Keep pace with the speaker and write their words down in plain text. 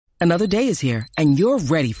Another day is here, and you're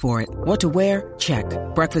ready for it. What to wear? Check.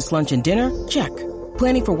 Breakfast, lunch, and dinner? Check.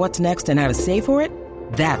 Planning for what's next and how to save for it?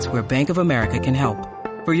 That's where Bank of America can help.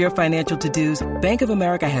 For your financial to-dos, Bank of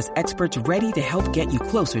America has experts ready to help get you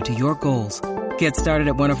closer to your goals. Get started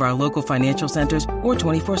at one of our local financial centers or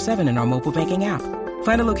 24/7 in our mobile banking app.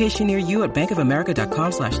 Find a location near you at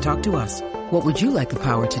bankofamerica.com/talktous. What would you like the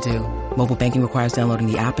power to do? Mobile banking requires downloading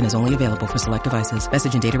the app and is only available for select devices.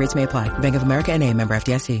 Message and data rates may apply. Bank of America N.A., member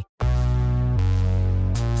FDIC.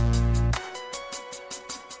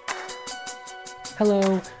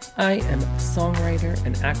 Hello, I am songwriter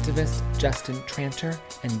and activist Justin Tranter,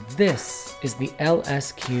 and this is the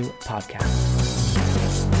LSQ Podcast.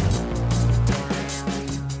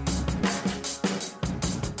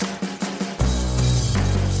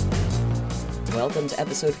 Welcome to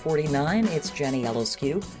episode 49. It's Jenny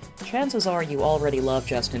LSQ. Chances are you already love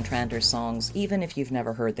Justin Tranter's songs, even if you've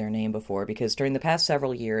never heard their name before, because during the past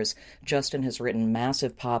several years, Justin has written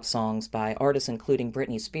massive pop songs by artists including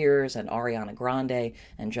Britney Spears and Ariana Grande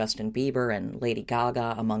and Justin Bieber and Lady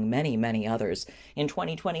Gaga, among many, many others. In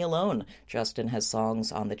 2020 alone, Justin has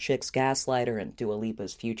songs on The Chicks' Gaslighter and Dua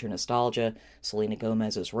Lipa's Future Nostalgia, Selena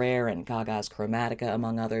Gomez's Rare and Gaga's Chromatica,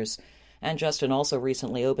 among others. And Justin also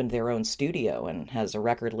recently opened their own studio and has a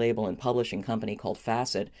record label and publishing company called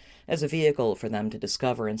Facet as a vehicle for them to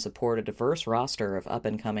discover and support a diverse roster of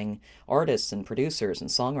up-and-coming artists and producers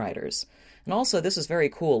and songwriters. And also, this is very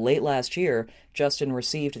cool, late last year, Justin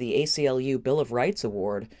received the ACLU Bill of Rights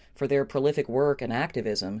Award for their prolific work and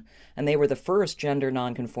activism, and they were the first gender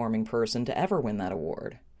non-conforming person to ever win that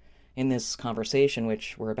award. In this conversation,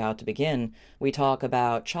 which we're about to begin, we talk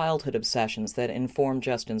about childhood obsessions that inform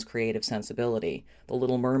Justin's creative sensibility, The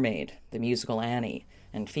Little Mermaid, the musical Annie,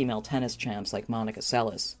 and female tennis champs like Monica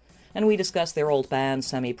Seles. And we discuss their old band,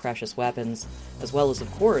 Semi-Precious Weapons, as well as, of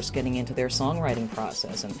course, getting into their songwriting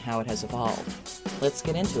process and how it has evolved. Let's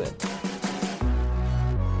get into it.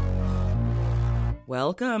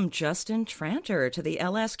 Welcome, Justin Tranter, to the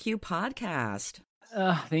LSQ Podcast.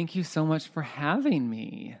 Thank you so much for having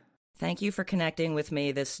me. Thank you for connecting with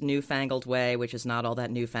me this newfangled way, which is not all that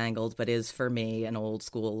newfangled, but is for me an old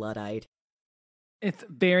school Luddite. It's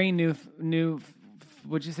very new.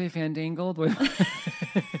 Would you say fandangled?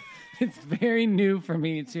 It's very new for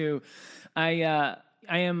me too. I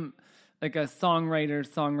am like a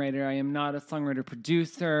songwriter. I am not a songwriter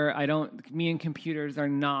producer. Me and computers we're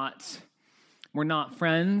not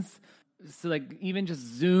friends. So, like, even just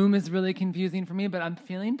Zoom is really confusing for me, but I'm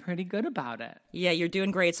feeling pretty good about it. Yeah, you're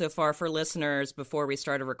doing great so far. For listeners, before we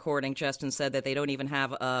started recording, Justin said that they don't even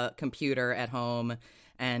have a computer at home.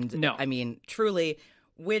 And, no. I mean, truly,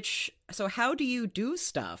 so how do you do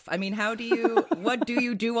stuff? I mean, what do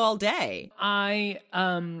you do all day?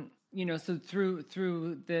 So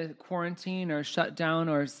through the quarantine or shutdown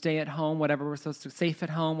or stay at home, whatever we're supposed to, safe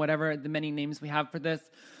at home, whatever the many names we have for this,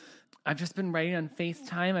 I've just been writing on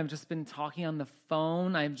FaceTime. I've just been talking on the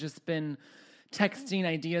phone. I've just been texting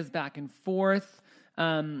ideas back and forth.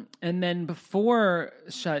 And then before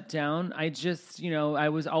shutdown, I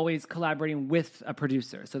was always collaborating with a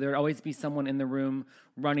producer. So there would always be someone in the room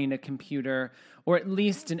running a computer, or at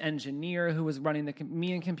least an engineer who was running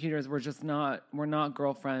me and computers we're not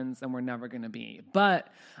girlfriends, and we're never going to be. But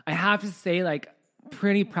I have to say, like,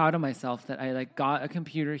 pretty proud of myself that I got a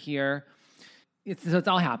computer here. It's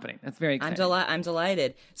all happening. That's very exciting. I'm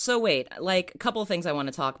delighted. So wait, a couple of things I want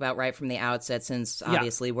to talk about right from the outset, since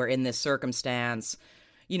obviously we're in this circumstance.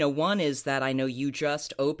 One is that I know you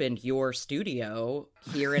just opened your studio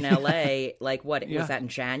here in LA. Was that in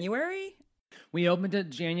January? We opened it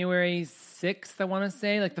January 6th, I want to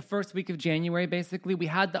say, the first week of January, basically. We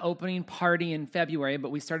had the opening party in February, but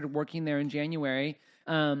we started working there in January.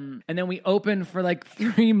 And then we opened for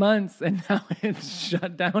 3 months, and now it's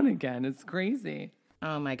shut down again. It's crazy.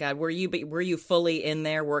 Oh my God. Were you fully in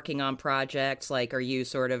there working on projects? Are you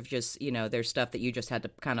sort of just, there's stuff that you just had to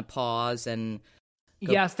kind of pause and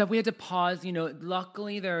go? Yeah, stuff we had to pause.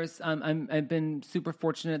 Luckily there's, I've been super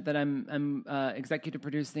fortunate that I'm executive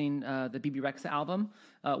producing the BB Rexa album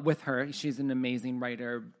with her. She's an amazing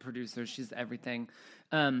writer, producer. She's everything.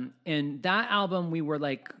 And that album, we were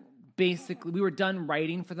basically, we were done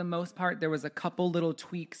writing for the most part. There was a couple little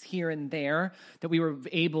tweaks here and there that we were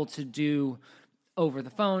able to do over the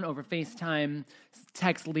phone, over FaceTime,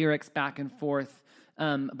 text lyrics back and forth.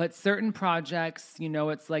 But certain projects,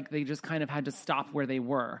 it's they just kind of had to stop where they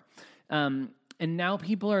were. And now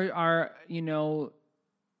people are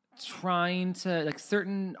trying to,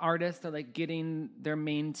 certain artists are getting their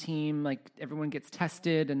main team, everyone gets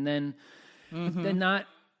tested, and then, then not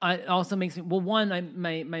it also makes me, well, one,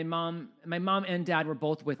 my mom and dad were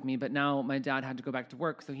both with me, but now my dad had to go back to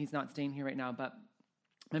work, so he's not staying here right now, but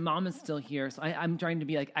my mom is still here, so I'm trying to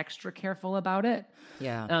be like extra careful about it.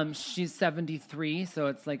 Yeah. She's 73, so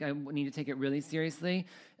it's like I need to take it really seriously.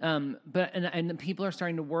 But people are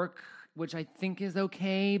starting to work, which I think is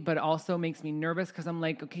okay, but also makes me nervous because I'm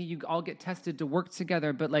like, okay, you all get tested to work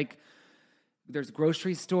together, but like there's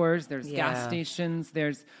grocery stores, there's gas stations,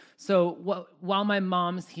 while my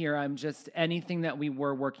mom's here, I'm just anything that we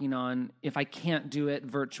were working on, if I can't do it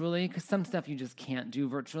virtually, because some stuff you just can't do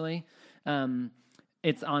virtually.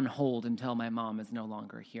 It's on hold until my mom is no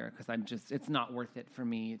longer here because it's not worth it for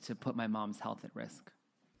me to put my mom's health at risk.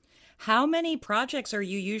 How many projects are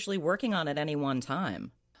you usually working on at any one time?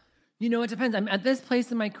 You know, it depends. I'm at this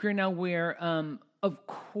place in my career now where, of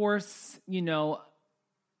course, you know,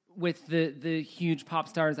 with the huge pop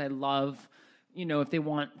stars I love, you know, if they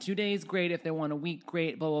want 2 days, great. If they want a week,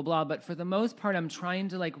 great, blah, blah, blah. But for the most part, I'm trying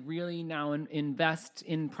to like really now invest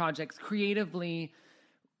in projects creatively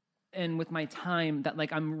and with my time that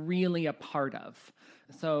like I'm really a part of.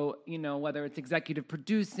 So, you know, whether it's executive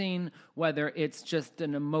producing, whether it's just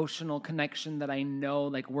an emotional connection that I know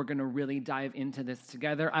like we're going to really dive into this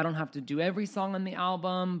together. I don't have to do every song on the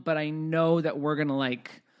album, but I know that we're going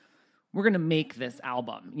to make this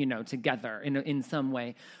album, you know, together in some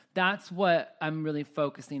way. That's what I'm really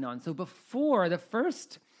focusing on. So before the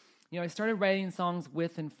first, you know, I started writing songs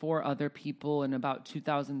with and for other people in about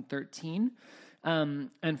 2013.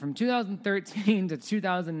 And from 2013 to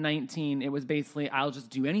 2019, it was basically, I'll just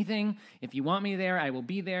do anything. If you want me there, I will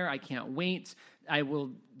be there. I can't wait. I will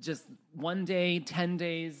just 1 day, 10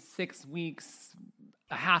 days, 6 weeks,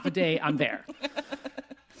 a half a day, I'm there.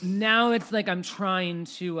 Now it's like I'm trying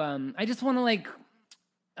to, I just want to like,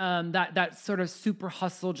 that sort of super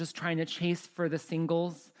hustle, just trying to chase for the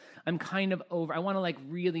singles. I'm kind of over. I want to like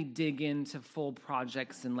really dig into full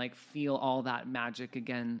projects and like feel all that magic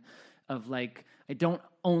again of like, I don't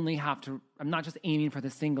only have to, I'm not just aiming for the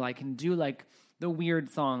single. I can do like the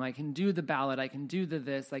weird song. I can do the ballad. I can do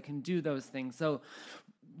this. I can do those things. So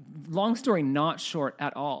long story, not short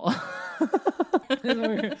at all.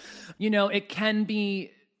 You know, it can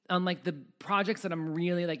be on like the projects that I'm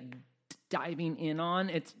really like diving in on.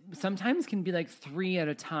 It's sometimes can be like 3 at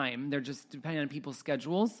a time. They're just depending on people's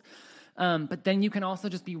schedules. But then you can also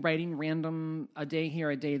just be writing random a day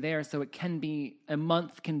here, a day there. So it can be, a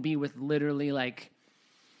month can be with literally like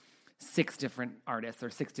 6 different artists or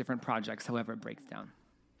 6 different projects, however it breaks down.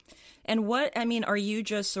 And are you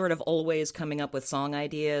just sort of always coming up with song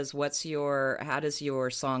ideas? How does your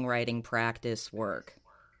songwriting practice work?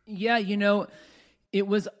 Yeah, you know, it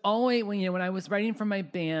was always when I was writing for my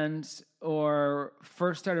band or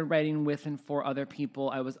first started writing with and for other people,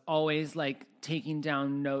 I was always like taking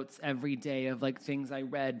down notes every day of like things I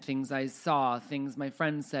read, things I saw, things my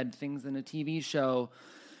friends said, things in a TV show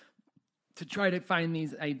to try to find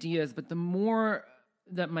these ideas. But the more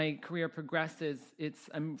that my career progresses,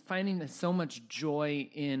 I'm finding so much joy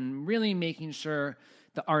in really making sure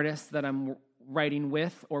the artists that I'm writing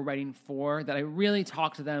with or writing for, that I really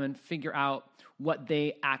talk to them and figure out what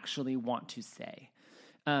they actually want to say.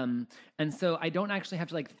 And so I don't actually have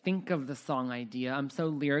to like think of the song idea. I'm so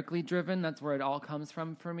lyrically driven. That's where it all comes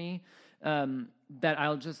from for me. That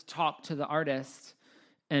I'll just talk to the artist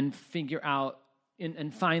and figure out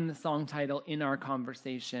and find the song title in our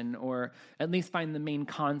conversation, or at least find the main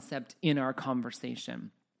concept in our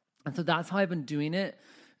conversation. And so that's how I've been doing it.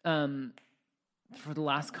 For the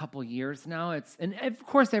last couple years now. And of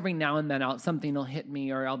course every now and then something will hit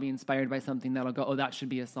me or I'll be inspired by something that'll go, oh, that should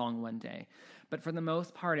be a song one day. But for the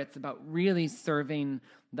most part, it's about really serving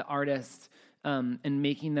the artist and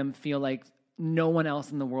making them feel like no one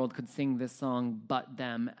else in the world could sing this song but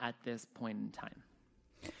them at this point in time.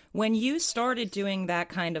 When you started doing that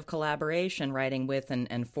kind of collaboration, writing with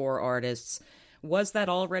and for artists, was that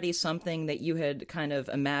already something that you had kind of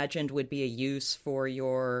imagined would be a use for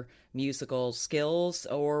your musical skills,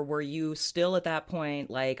 or were you still at that point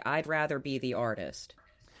like, I'd rather be the artist?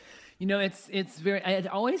 You know, it's very, I had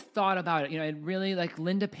always thought about it. You know, it really, like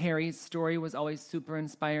Linda Perry's story was always super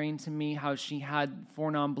inspiring to me, how she had Four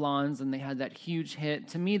Non Blondes and they had that huge hit.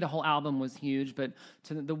 To me, the whole album was huge, but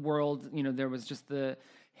to the world, you know, there was just the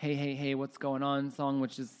Hey, Hey, Hey, What's Going On song,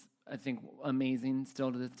 which is, I think, amazing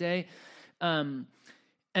still to this day. And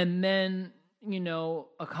then, you know,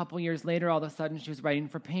 a couple years later, all of a sudden she was writing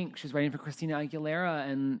for Pink. She was writing for Christina Aguilera.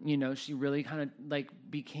 And, you know, she really kind of like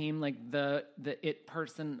became like the it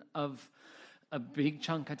person of a big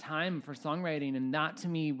chunk of time for songwriting. And that to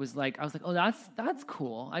me was like, I was like, oh, that's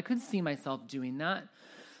cool. I could see myself doing that.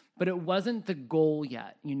 but it wasn't the goal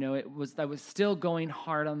yet. I was still going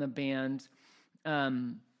hard on the band.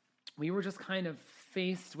 We were just kind of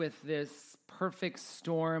faced with this perfect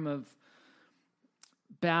storm of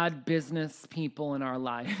bad business people in our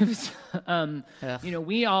lives.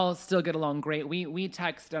 We all still get along great. We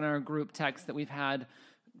text on our group text that we've had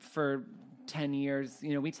for 10 years.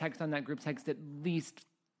 We text on that group text at least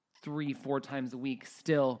 3-4 times a week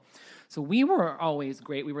still. So we were always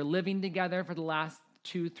great. We were living together for the last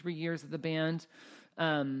 2-3 years of the band.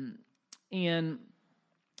 And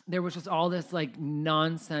there was just all this like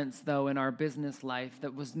nonsense though in our business life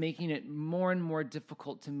that was making it more and more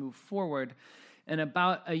difficult to move forward. And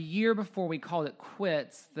about a year before we called it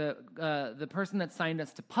quits, the person that signed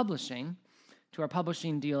us to our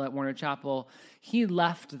publishing deal at Warner Chappell, he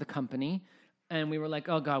left the company. And we were like,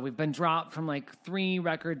 oh God, we've been dropped from like 3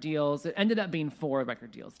 record deals. It ended up being 4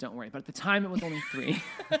 record deals, don't worry. But at the time, it was only 3.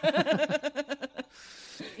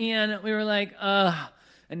 And we were like, ugh.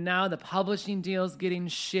 And now the publishing deal's getting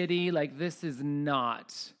shitty. Like, this is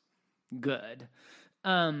not good.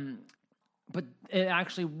 But it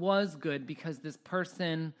actually was good because this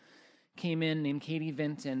person came in named Katie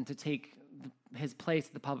Vinton to take his place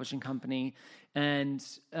at the publishing company. And,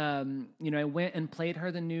 I went and played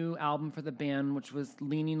her the new album for the band, which was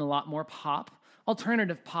leaning a lot more pop,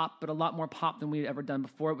 alternative pop, but a lot more pop than we'd ever done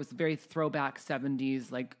before. It was very throwback 70s,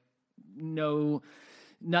 like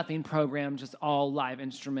nothing programmed, just all live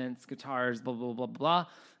instruments, guitars, blah, blah, blah, blah.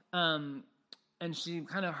 And she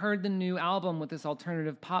kind of heard the new album with this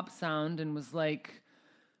alternative pop sound and was like,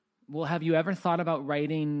 well, have you ever thought about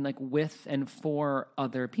writing like with and for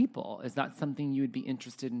other people? Is that something you would be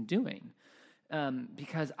interested in doing?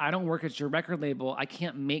 Because I don't work at your record label. I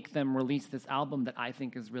can't make them release this album that I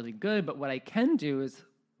think is really good. But what I can do is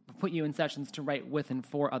put you in sessions to write with and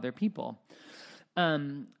for other people.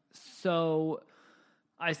 So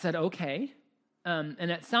I said, okay. And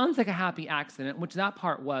it sounds like a happy accident, which that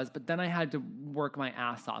part was, but then I had to work my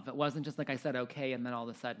ass off. It wasn't just like I said, okay, and then all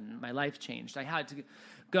of a sudden my life changed. I had to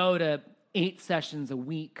go to 8 sessions a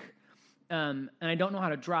week, and I don't know how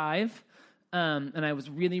to drive, and I was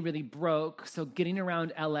really, really broke. So getting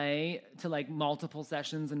around LA to like multiple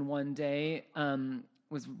sessions in one day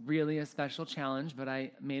was really a special challenge, but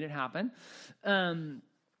I made it happen. And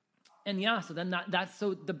yeah, so then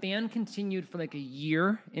so the band continued for like a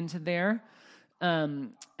year into there.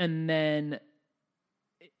 And then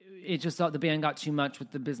it just thought the band got too much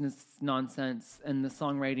with the business nonsense and the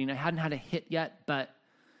songwriting. I hadn't had a hit yet, but.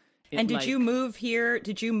 And did you move here?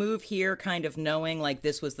 Did you move here kind of knowing like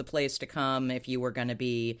this was the place to come if you were going to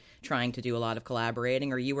be trying to do a lot of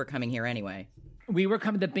collaborating, or you were coming here anyway? We were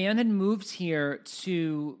coming. The band had moved here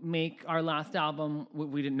to make our last album.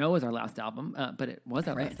 We didn't know it was our last album, but it was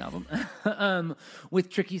our last album with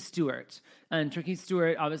Tricky Stewart. And Tricky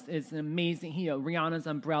Stewart obviously is an amazing. Rihanna's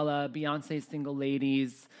Umbrella, Beyonce's Single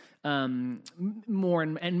Ladies, more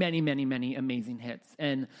and many, many, many amazing hits.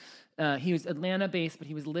 And he was Atlanta-based, but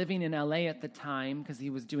he was living in LA at the time because he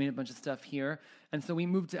was doing a bunch of stuff here. And so we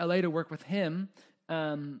moved to LA to work with him.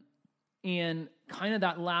 And kind of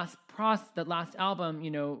that last album,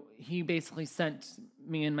 he basically sent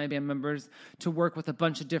me and my band members to work with a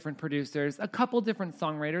bunch of different producers, a couple different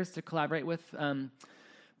songwriters to collaborate with,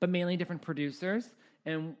 but mainly different producers.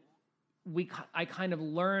 And I kind of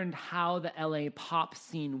learned how the LA pop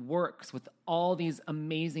scene works with all these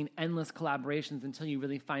amazing, endless collaborations until you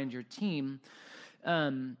really find your team.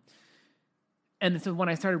 And so when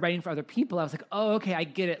I started writing for other people, I was like, oh, okay, I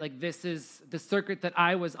get it. Like, this is the circuit that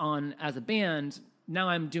I was on as a band. Now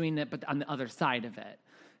I'm doing it, but on the other side of it,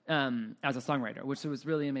 as a songwriter, which was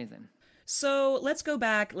really amazing. So let's go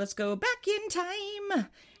back in time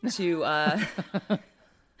to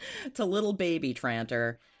to Little Baby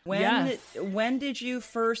Tranter. When did you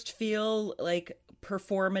first feel like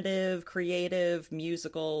performative, creative,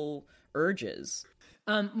 musical urges?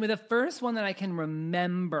 The first one that I can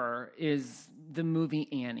remember is the movie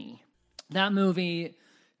Annie. That movie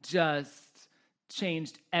just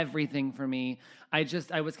changed everything for me. I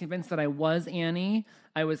was convinced that I was Annie.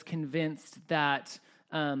 I was convinced that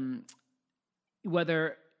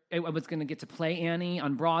whether I was going to get to play Annie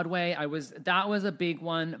on Broadway, that was a big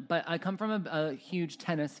one. But I come from a huge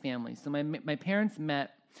tennis family. So my parents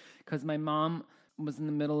met because my mom was in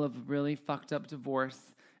the middle of a really fucked up divorce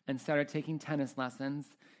and started taking tennis lessons.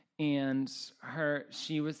 And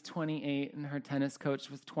she was 28 and her tennis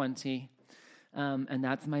coach was 20. And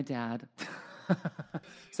that's my dad.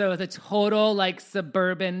 So it was a total like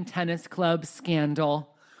suburban tennis club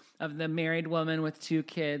scandal of the married woman with 2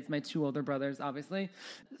 kids, my 2 older brothers, obviously.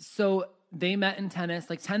 So they met in tennis.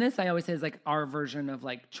 Like tennis, I always say is like our version of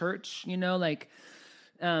like church, like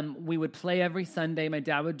We would play every Sunday. My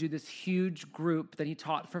dad would do this huge group that he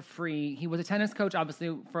taught for free. He was a tennis coach,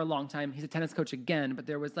 obviously, for a long time. He's a tennis coach again, but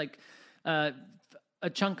there was like a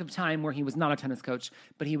chunk of time where he was not a tennis coach,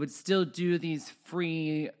 but he would still do these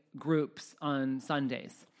free groups on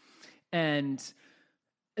Sundays. And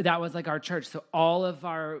that was like our church. So all of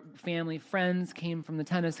our family friends came from the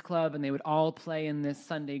tennis club, and they would all play in this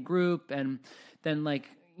Sunday group. And then like,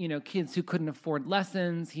 you know, kids who couldn't afford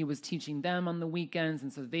lessons, he was teaching them on the weekends.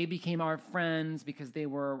 And so they became our friends because it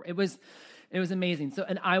was amazing. So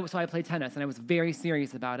I played tennis, and I was very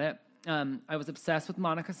serious about it. I was obsessed with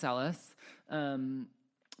Monica Seles.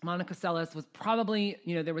 Monica Seles was probably,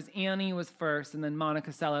 you know, there was Annie was first, and then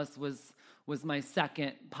Monica Seles was my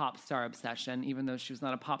second pop star obsession, even though she was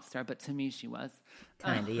not a pop star, but to me she was.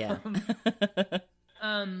 Kinda, yeah.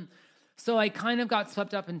 So I kind of got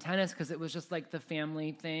swept up in tennis because it was just like the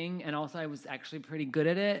family thing. And also I was actually pretty good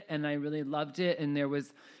at it, and I really loved it. And there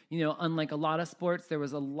was, you know, unlike a lot of sports, there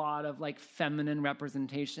was a lot of like feminine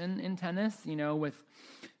representation in tennis, you know, with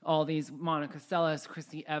all these Monica Seles,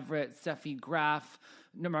 Chrissy Everett, Steffi Graf,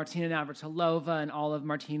 Martina Navratilova, and all of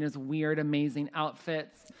Martina's weird, amazing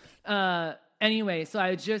outfits. Anyway, so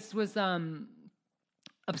I just was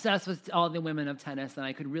obsessed with all the women of tennis, and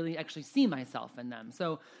I could really actually see myself in them.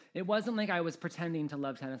 So it wasn't like I was pretending to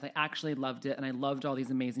love tennis. I actually loved it, and I loved all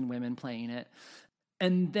these amazing women playing it.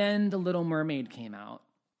 And then The Little Mermaid came out,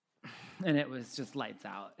 and it was just lights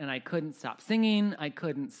out. And I couldn't stop singing. I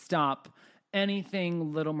couldn't stop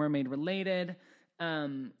anything Little Mermaid related.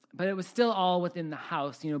 But it was still all within the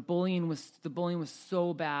house. You know, the bullying was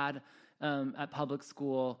so bad at public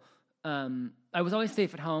school. I was always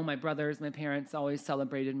safe at home. My brothers, my parents always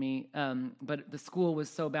celebrated me. But the school was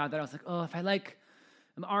so bad that I was like, oh, if I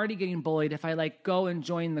I'm already getting bullied. If I go and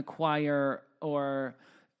join the choir or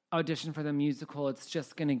audition for the musical, it's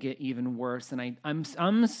just going to get even worse. And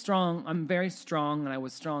I'm strong. I'm very strong, and I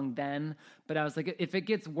was strong then. But I was like, if it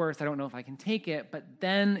gets worse, I don't know if I can take it. But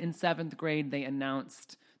then in 7th grade, they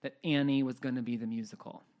announced that Annie was going to be the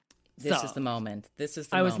musical. This is the moment.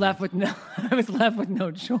 I was left with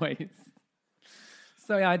no choice.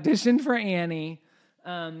 So I auditioned for Annie.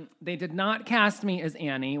 They did not cast me as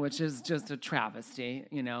Annie, which is just a travesty.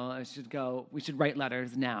 You know, we should write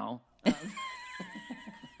letters now.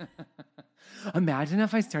 Imagine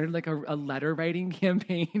if I started like a letter writing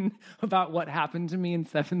campaign about what happened to me in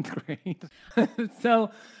 7th grade. So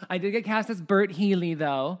I did get cast as Bert Healy,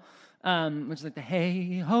 though. Which is like the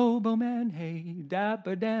hey hobo man, hey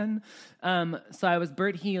dapper Dan. So I was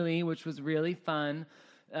Bert Healy, which was really fun.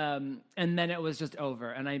 And then it was just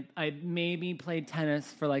over. And I maybe played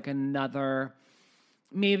tennis for like another,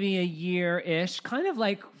 maybe a year-ish, kind of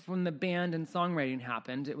like when the band and songwriting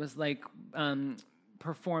happened. It was like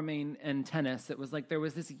performing and tennis. It was like there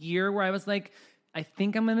was this year where I was like, I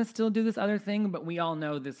think I'm going to still do this other thing, but we all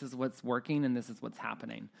know this is what's working and this is what's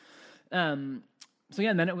happening. So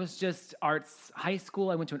yeah, and then it was just arts high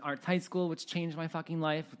school. I went to an arts high school, which changed my fucking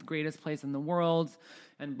life, the greatest place in the world,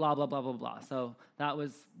 and blah, blah, blah, blah, blah. So that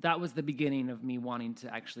was the beginning of me wanting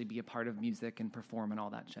to actually be a part of music and perform and all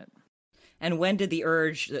that shit. And when did the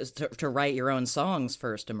urge to write your own songs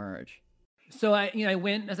first emerge? So I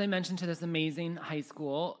went, as I mentioned, to this amazing high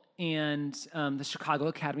school, and the Chicago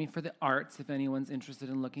Academy for the Arts, if anyone's interested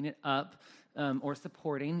in looking it up. Or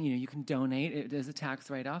supporting, you can donate. It is a tax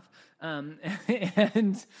write-off.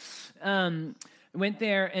 And went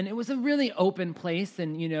there, and it was a really open place.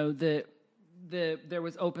 And there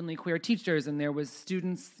was openly queer teachers, and there was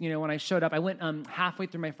students. When I showed up, I went halfway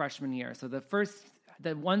through my freshman year. So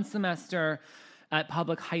the one semester at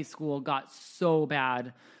public high school got so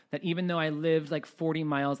bad that even though I lived like 40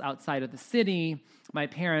 miles outside of the city, my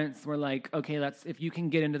parents were like, okay, if you can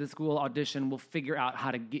get into the school audition, we'll figure out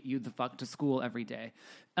how to get you the fuck to school every day,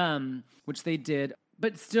 which they did.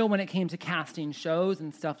 But still, when it came to casting shows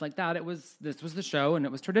and stuff like that, this was the show, and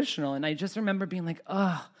it was traditional. And I just remember being like,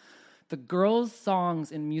 the girls'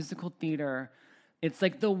 songs in musical theater, it's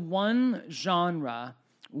like the one genre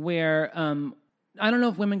where I don't know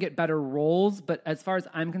if women get better roles, but as far as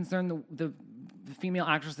I'm concerned, the female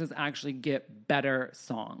actresses actually get better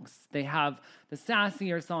songs. They have the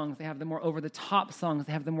sassier songs. They have the more over-the-top songs.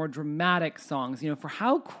 They have the more dramatic songs. For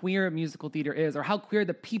how queer musical theater is, or how queer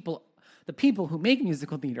the people who make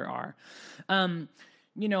musical theater are. A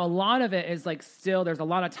lot of it is like still there's a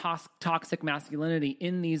lot of toxic masculinity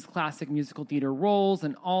in these classic musical theater roles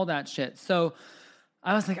and all that shit. So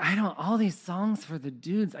I was like, all these songs for the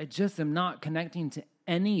dudes, I just am not connecting to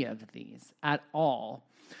any of these at all.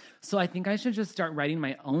 So I think I should just start writing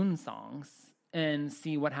my own songs and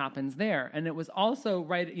see what happens there. And it was also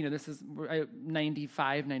right, this is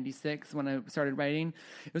 95, 96 when I started writing.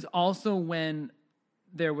 It was also when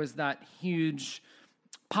there was that huge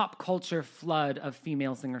pop culture flood of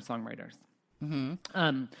female singer-songwriters.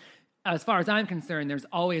 Mm-hmm. As far as I'm concerned, there's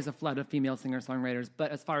always a flood of female singer-songwriters.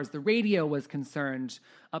 But as far as the radio was concerned,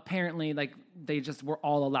 apparently, they just were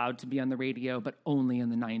all allowed to be on the radio, but only in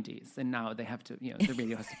the 90s. And now they have to, the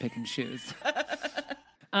radio has to pick and choose.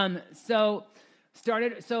 So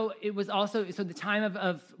it was also, the time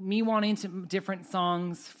of me wanting to different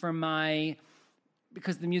songs for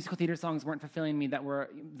because the musical theater songs weren't fulfilling me that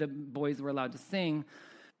the boys were allowed to sing.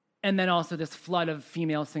 And then also this flood of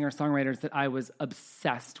female singer-songwriters that I was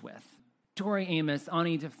obsessed with. Tori Amos,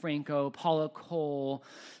 Ani DeFranco, Paula Cole,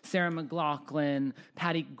 Sarah McLachlan,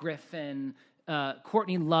 Patty Griffin,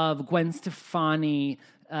 Courtney Love, Gwen Stefani.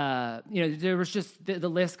 There was just, the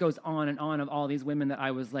list goes on and on of all these women that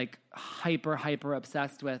I was hyper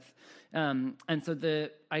obsessed with. And so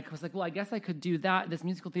I was like, well, I guess I could do that. This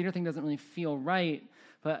musical theater thing doesn't really feel right.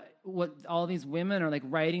 But what all these women are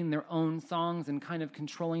writing their own songs and kind of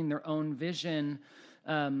controlling their own vision,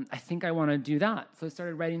 I think I want to do that. So I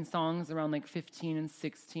started writing songs around 15 and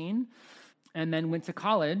 16 and then went to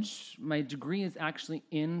college. My degree is actually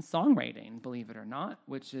in songwriting, believe it or not,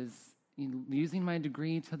 which is using my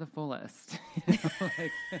degree to the fullest.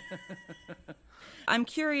 I'm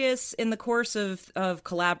curious, in the course of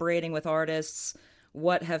collaborating with artists,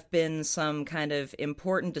 what have been some kind of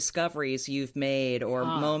important discoveries you've made or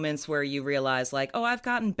moments where you realize I've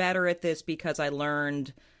gotten better at this because I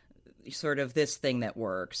learned sort of this thing that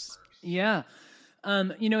works? Yeah.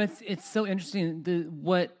 It's so interesting.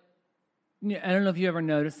 I don't know if you ever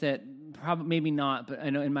notice it, probably maybe not, but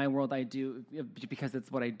I know in my world I do, because it's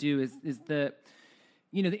what I do, is the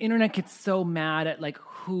internet gets so mad at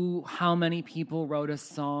how many people wrote a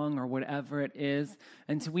song or whatever it is.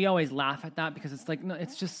 And so we always laugh at that because it's no,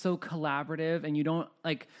 it's just so collaborative, and you don't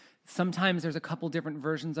sometimes there's a couple different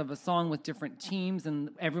versions of a song with different teams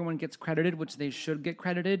and everyone gets credited, which they should get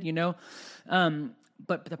credited,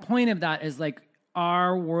 But the point of that is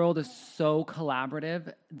our world is so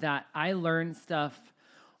collaborative that I learn stuff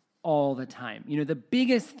all the time. The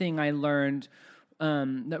biggest thing I learned,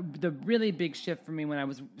 the really big shift for me when I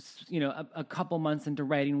was, a couple months into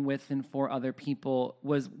writing with and for other people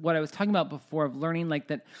was what I was talking about before, of learning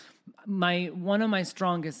that one of my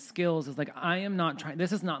strongest skills is I am not trying,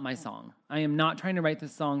 this is not my song. I am not trying to write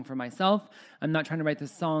this song for myself. I'm not trying to write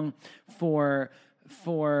this song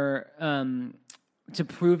to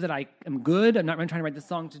prove that I am good. I'm not trying to write the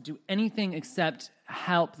song to do anything except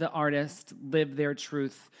help the artist live their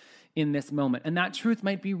truth in this moment. And that truth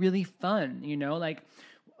might be really fun,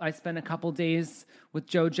 I spent a couple days with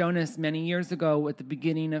Joe Jonas many years ago at the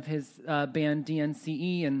beginning of his band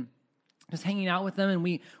DNCE, and just hanging out with them, and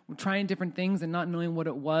we were trying different things and not knowing what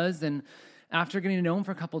it was. And after getting to know him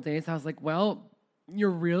for a couple days, I was like, well, you're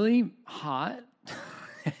really hot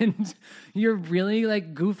and you're really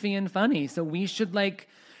goofy and funny. So we should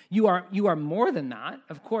you are more than that.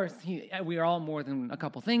 Of course, we are all more than a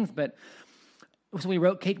couple things, but so we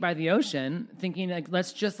wrote Cake by the Ocean thinking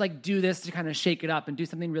let's just do this to kind of shake it up and do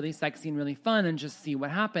something really sexy and really fun and just see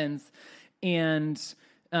what happens. And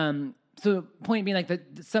so the point being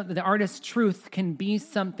the artist's truth can be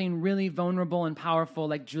something really vulnerable and powerful,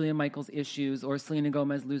 like Julia Michaels' Issues or Selena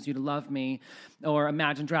Gomez' Lose You to Love Me or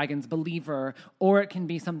Imagine Dragons' Believer, or it can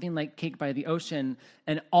be something like Cake by the Ocean,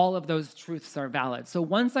 and all of those truths are valid. So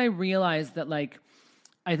once I realized that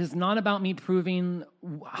it is not about me proving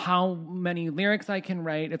how many lyrics I can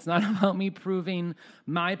write. It's not about me proving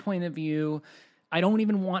my point of view. I don't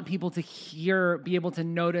even want people to be able to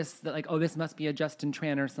notice that this must be a Justin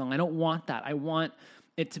Tranter song. I don't want that. I want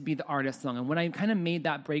it to be the artist's song. And when I kind of made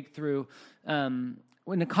that breakthrough in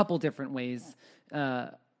a couple different ways,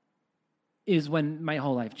 is when my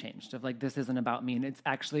whole life changed. Of this isn't about me, and it's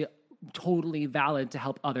actually totally valid to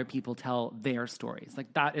help other people tell their stories.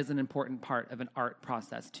 That is an important part of an art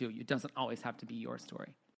process too. It doesn't always have to be your story.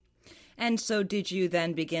 And so did you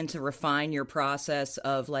then begin to refine your process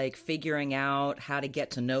of figuring out how to get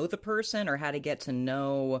to know the person or how to get to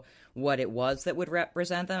know what it was that would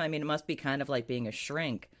represent them? I mean, it must be kind of like being a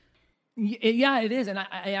shrink. Yeah, it is. And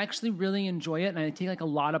I actually really enjoy it. And I take a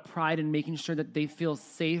lot of pride in making sure that they feel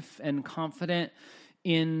safe and confident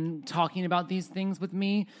in talking about these things with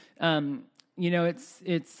me.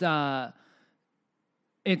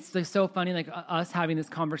 It's so funny, us having this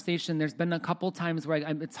conversation. There's been a couple times where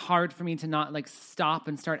it's hard for me to not stop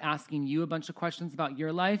and start asking you a bunch of questions about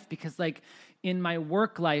your life, because in my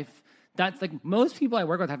work life, that's like most people I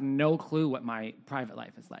work with have no clue what my private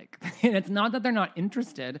life is like. And it's not that they're not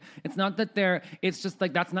interested. It's not that it's just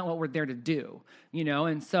like, that's not what we're there to do, you know?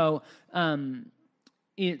 And so,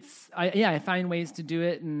 I find ways to do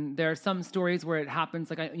it. And there are some stories where it happens.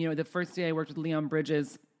 Like, the first day I worked with Leon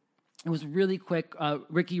Bridges, it was really quick.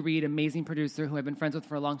 Ricky Reed, amazing producer who I've been friends with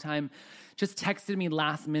for a long time, just texted me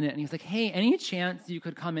last minute. And he was like, hey, any chance you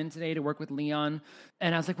could come in today to work with Leon?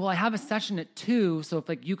 And I was like, well, I have a session at 2. So if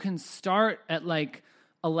like you can start at like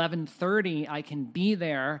 11:30, I can be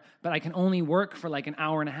there, but I can only work for like an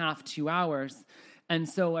hour and a half, 2 hours. And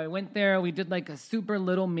so I went there, we did like a super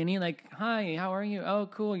little mini, like, hi, how are you? Oh,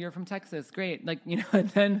 cool, you're from Texas, great. Like, and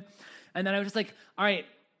then I was just like, all right,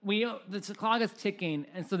 the clock is ticking,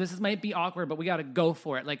 and so might be awkward, but we got to go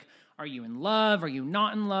for it. Like, are you in love? Are you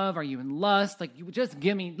not in love? Are you in lust? Like, you just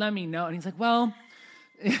let me know. And he's like, well,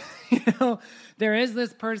 there is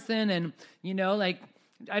this person, and like,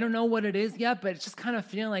 I don't know what it is yet, but it's just kind of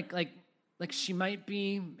feeling like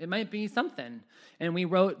it might be something. And we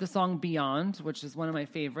wrote the song Beyond, which is one of my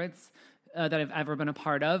favorites that I've ever been a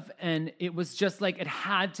part of. And it was just like, it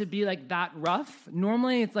had to be like that rough.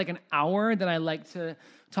 Normally it's like an hour that I like to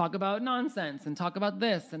talk about nonsense and talk about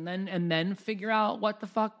this and then figure out what the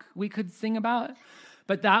fuck we could sing about.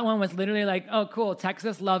 But that one was literally like, oh, cool,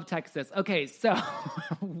 Texas, love Texas. Okay, so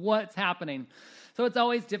what's happening? So it's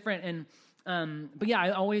always different. And but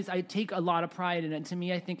yeah, I take a lot of pride in it. To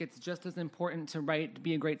me, I think it's just as important to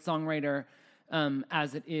be a great songwriter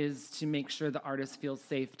as it is to make sure the artist feels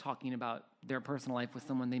safe talking about their personal life with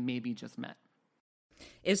someone they maybe just met.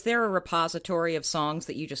 Is there a repository of songs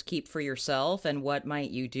that you just keep for yourself, and what might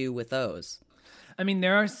you do with those? I mean,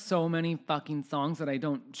 there are so many fucking songs that I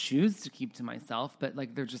don't choose to keep to myself, but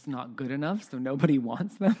like they're just not good enough, so nobody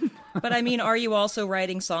wants them. But I mean, are you also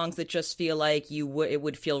writing songs that just feel like it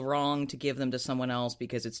would feel wrong to give them to someone else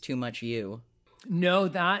because it's too much you? No,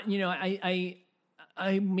 that,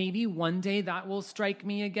 I maybe one day that will strike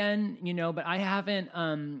me again, but I haven't,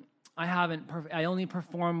 I only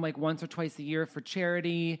perform like once or twice a year for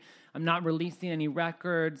charity. I'm not releasing any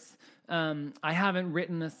records. I haven't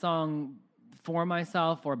written a song for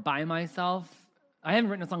myself or by myself. I haven't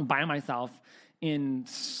written a song by myself in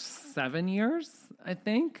 7 years, I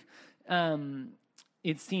think. I've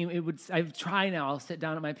tried now, I'll sit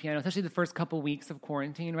down at my piano, especially the first couple weeks of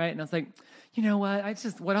quarantine, right? And I was like, you know what?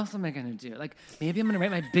 What else am I going to do? Like, maybe I'm going to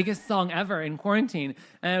write my biggest song ever in quarantine.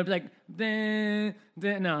 And I'd be like,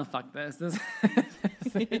 no, fuck this.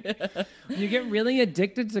 You get really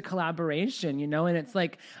addicted to collaboration, and it's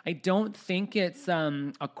like, I don't think it's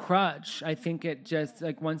a crutch. I think it just,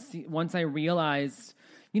 like, once I realized,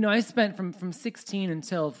 I spent from 16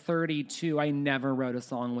 until 32, I never wrote a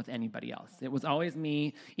song with anybody else. It was always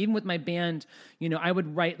me. Even with my band, I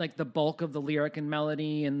would write like the bulk of the lyric and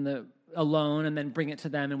melody and alone, and then bring it to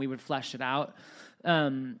them and we would flesh it out.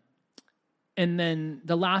 And then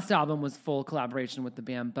the last album was full collaboration with the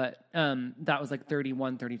band, but that was like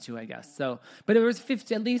 31, 32, I guess. So, but it was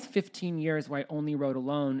at least 15 years where I only wrote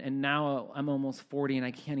alone, and now I'm almost 40 and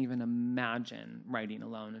I can't even imagine writing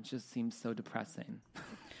alone. It just seems so depressing.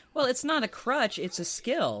 Well, it's not a crutch, it's a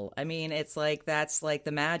skill. I mean, it's like, that's like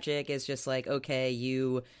the magic is just like, okay,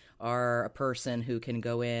 you are a person who can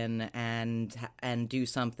go in and do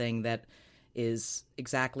something that is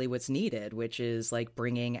exactly what's needed, which is like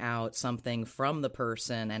bringing out something from the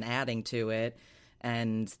person and adding to it.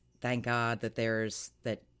 And thank God that there's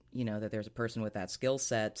a person with that skill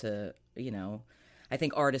set to, I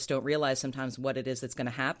think artists don't realize sometimes what it is that's going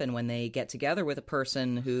to happen when they get together with a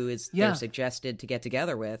person who is they're suggested to get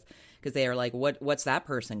together with, because they are like, what's that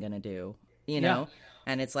person going to do?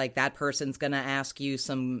 And it's like that person's going to ask you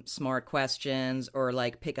some smart questions or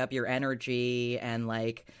like pick up your energy and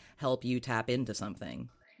like help you tap into something.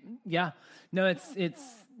 Yeah. No, it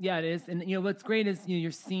is. And what's great is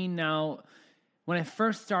you're seeing now. When I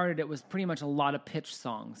first started, it was pretty much a lot of pitch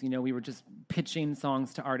songs. We were just pitching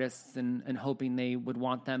songs to artists and hoping they would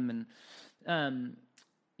want them. And,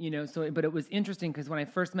 but it was interesting because when I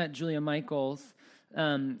first met Julia Michaels,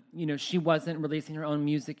 she wasn't releasing her own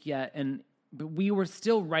music yet. But we were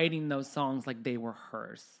still writing those songs like they were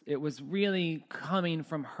hers. It was really coming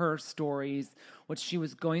from her stories, what she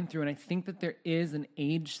was going through. And I think that there is an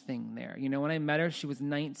age thing there. When I met her, she was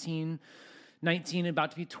 19,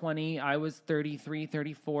 about to be 20. I was 33,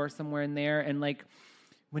 34, somewhere in there. And like,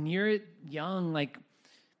 when you're young, like,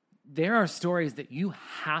 there are stories that you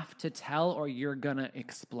have to tell or you're gonna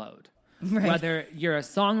explode. Right. Whether you're a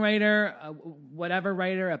songwriter, whatever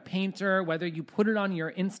writer, a painter, whether you put it on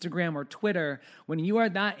your Instagram or Twitter, when you are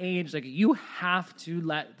that age, like, you have to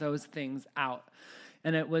let those things out.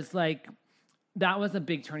 And it was like, that was a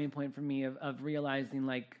big turning point for me of realizing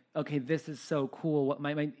like, okay, this is so cool. What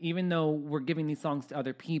my even though we're giving these songs to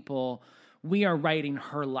other people, we are writing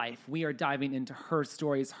her life. We are diving into her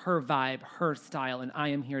stories, her vibe, her style, and I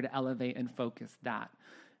am here to elevate and focus that.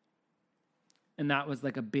 And that was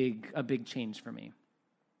like a big change for me.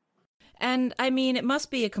 And I mean, it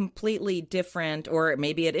must be a completely different, or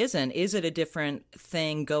maybe it isn't. Is it a different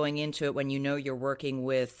thing going into it when you know you're working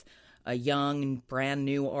with a young, brand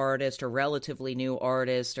new artist or relatively new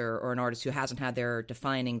artist or an artist who hasn't had their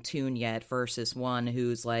defining tune yet versus one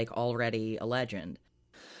who's like already a legend?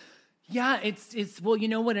 Yeah, it's well, you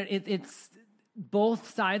know what? It's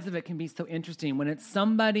both sides of it can be so interesting. When it's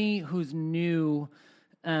somebody who's new,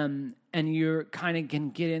 and you're kind of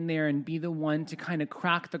can get in there and be the one to kind of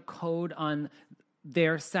crack the code on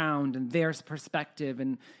their sound and their perspective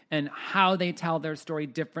and how they tell their story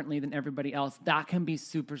differently than everybody else. That can be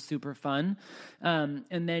super, super fun. And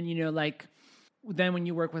then, you know, like, then when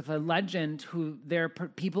you work with a legend who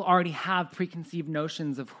people already have preconceived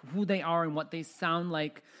notions of who they are and what they sound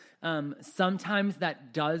like, sometimes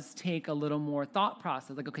that does take a little more thought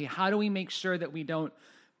process. Like, okay, how do we make sure that we don't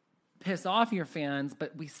piss off your fans,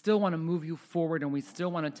 but we still want to move you forward and we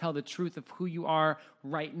still want to tell the truth of who you are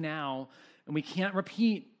right now. And we can't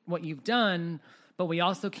repeat what you've done, but we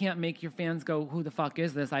also can't make your fans go, who the fuck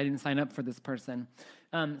is this? I didn't sign up for this person.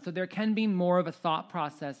 So there can be more of a thought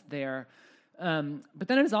process there. But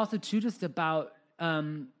then it's also too just about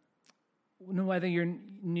whether you're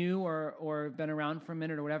new or been around for a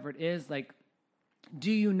minute or whatever it is, like,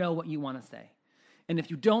 do you know what you want to say? And if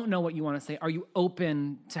you don't know what you want to say, are you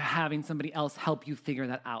open to having somebody else help you figure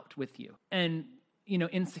that out with you? And, you know,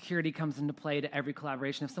 insecurity comes into play to every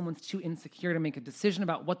collaboration. If someone's too insecure to make a decision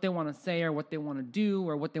about what they want to say or what they want to do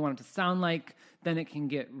or what they want it to sound like, then it can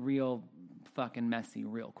get real fucking messy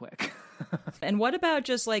real quick. And what about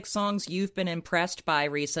just like songs you've been impressed by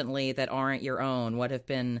recently that aren't your own? What have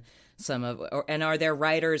been and are there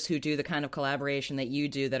writers who do the kind of collaboration that you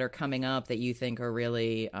do that are coming up that you think are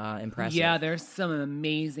really impressive? Yeah, there's some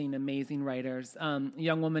amazing writers. A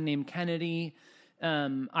young woman named Kennedy.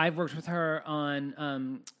 I've worked with her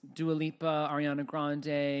on Dua Lipa, Ariana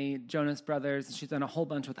Grande, Jonas Brothers. She's done a whole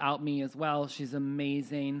bunch without me as well. She's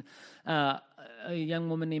amazing. A young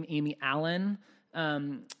woman named Amy Allen,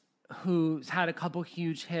 who's had a couple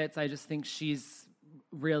huge hits. I just think she's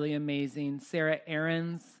really amazing. Sarah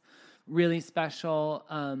Aarons, really special.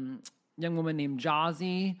 Young woman named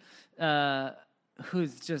Jazzy,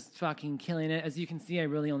 who's just fucking killing it. As you can see, I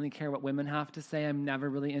really only care what women have to say. I'm never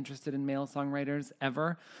really interested in male songwriters,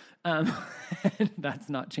 ever. That's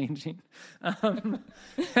not changing.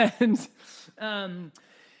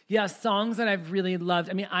 Yeah, songs that I've really loved.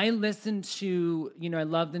 I mean, I listen to, you know, I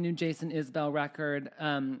love the new Jason Isbell record.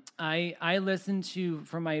 I listen to,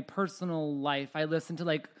 for my personal life, I listen to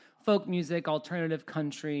like folk music, alternative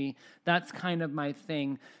country. That's kind of my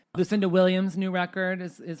thing. Lucinda Williams' new record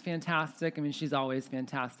is fantastic. I mean, she's always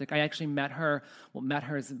fantastic. I actually met her. Well, met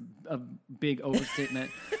her is a big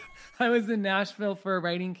overstatement. I was in Nashville for a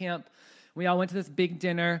writing camp. We all went to this big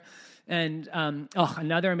dinner. And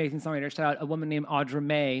another amazing songwriter, shout out a woman named Audra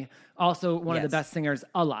May, also one of the best singers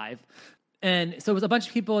alive. And so it was a bunch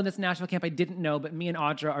of people in this Nashville camp I didn't know, but me and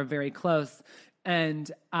Audra are very close.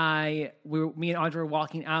 And me and Audra were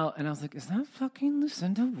walking out, and I was like, is that fucking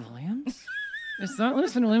Lucinda Williams? Is that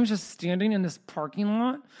Lucinda Williams just standing in this parking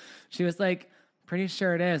lot? She was like, pretty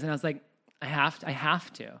sure it is. And I was like, I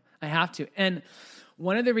have to. And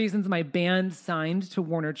one of the reasons my band signed to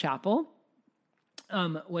Warner Chappell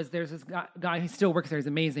was there's this guy who still works there, he's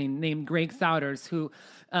amazing, named Greg Souders, who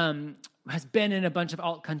has been in a bunch of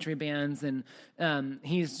alt country bands, and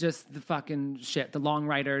he's just the fucking shit. The Long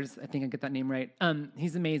Riders, I think I get that name right.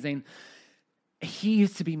 He's amazing. He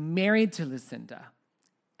used to be married to Lucinda,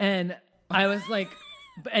 and I was like,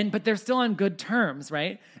 but they're still on good terms,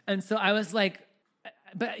 right? And so I was like,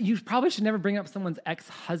 but you probably should never bring up someone's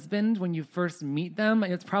ex-husband when you first meet them.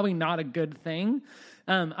 It's probably not a good thing.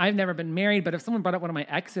 I've never been married, but if someone brought up one of my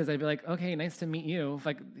exes, I'd be like, okay, nice to meet you.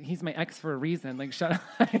 Like, he's my ex for a reason. Like, shut up.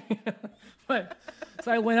 But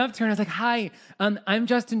so I went up to her and I was like, hi, I'm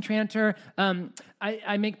Justin Tranter.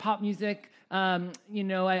 I make pop music. You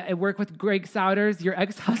know, I work with Greg Souders, your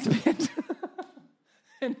ex-husband.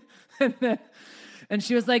 and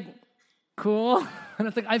she was like, cool. And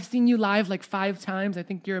it's like, I've seen you live like 5 times. I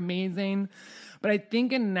think you're amazing. But I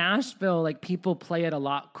think in Nashville, like, people play it a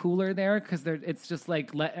lot cooler there because it's just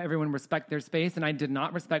like, let everyone respect their space. And I did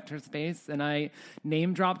not respect her space. And I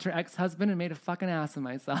name dropped her ex-husband and made a fucking ass of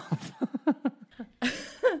myself.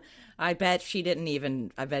 I bet she didn't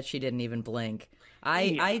even blink.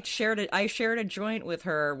 I shared a joint with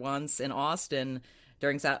her once in Austin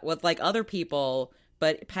with like other people,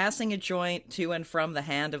 but passing a joint to and from the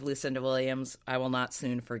hand of Lucinda Williams, I will not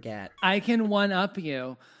soon forget. I can one up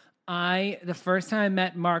you. The first time I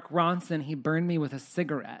met Mark Ronson, he burned me with a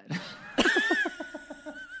cigarette.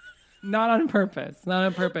 Not on purpose.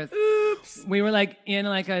 Oops. We were like in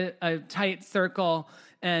like a tight circle,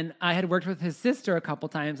 and I had worked with his sister a couple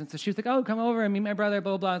times, and so she was like, "Oh, come over and meet my brother."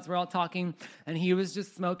 Blah blah blah. So we're all talking, and he was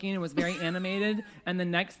just smoking and was very animated. And the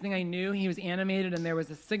next thing I knew, he was animated, and there was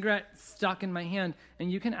a cigarette stuck in my hand,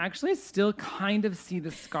 and you can actually still kind of see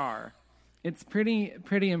the scar. It's pretty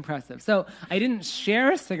impressive. So I didn't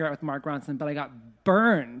share a cigarette with Mark Ronson, but I got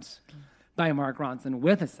burned by Mark Ronson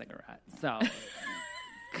with a cigarette. So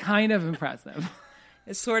kind of impressive.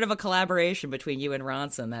 It's sort of a collaboration between you and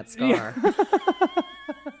Ronson, that scar. Yeah.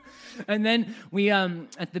 And then we,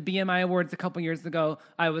 at the BMI Awards a couple years ago,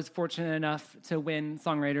 I was fortunate enough to win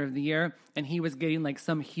Songwriter of the Year, and he was getting like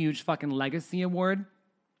some huge fucking legacy award.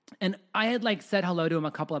 And I had like said hello to him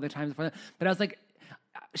a couple other times before that, but I was like,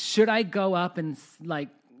 should I go up and like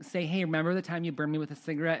say, hey, remember the time you burned me with a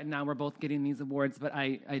cigarette and now we're both getting these awards? But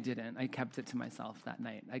I didn't. I kept it to myself that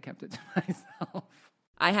night. I kept it to myself.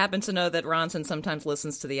 I happen to know that Ronson sometimes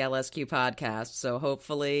listens to the LSQ podcast, so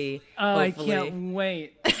hopefully... I can't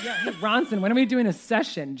wait. Yeah, hey, Ronson, when are we doing a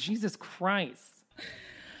session? Jesus Christ.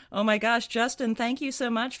 Oh my gosh, Justin, thank you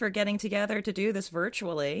so much for getting together to do this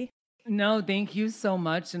virtually. No, thank you so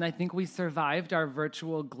much, and I think we survived our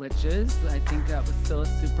virtual glitches. I think that was still a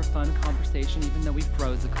super fun conversation, even though we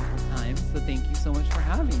froze a couple times, so thank you so much for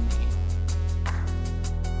having me.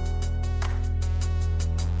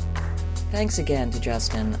 Thanks again to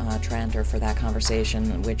Justin Tranter for that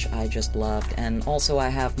conversation, which I just loved. And also I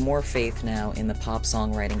have more faith now in the pop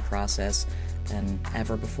songwriting process than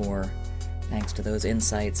ever before, thanks to those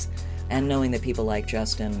insights, and knowing that people like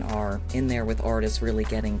Justin are in there with artists really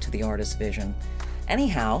getting to the artist's vision.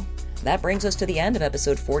 Anyhow, that brings us to the end of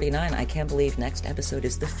episode 49. I can't believe next episode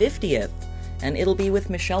is the 50th. And it'll be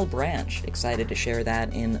with Michelle Branch. Excited to share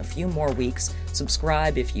that in a few more weeks.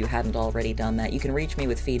 Subscribe if you hadn't already done that. You can reach me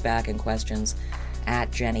with feedback and questions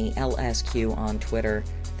at Jenny LSQ on Twitter.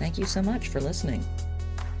 Thank you so much for listening.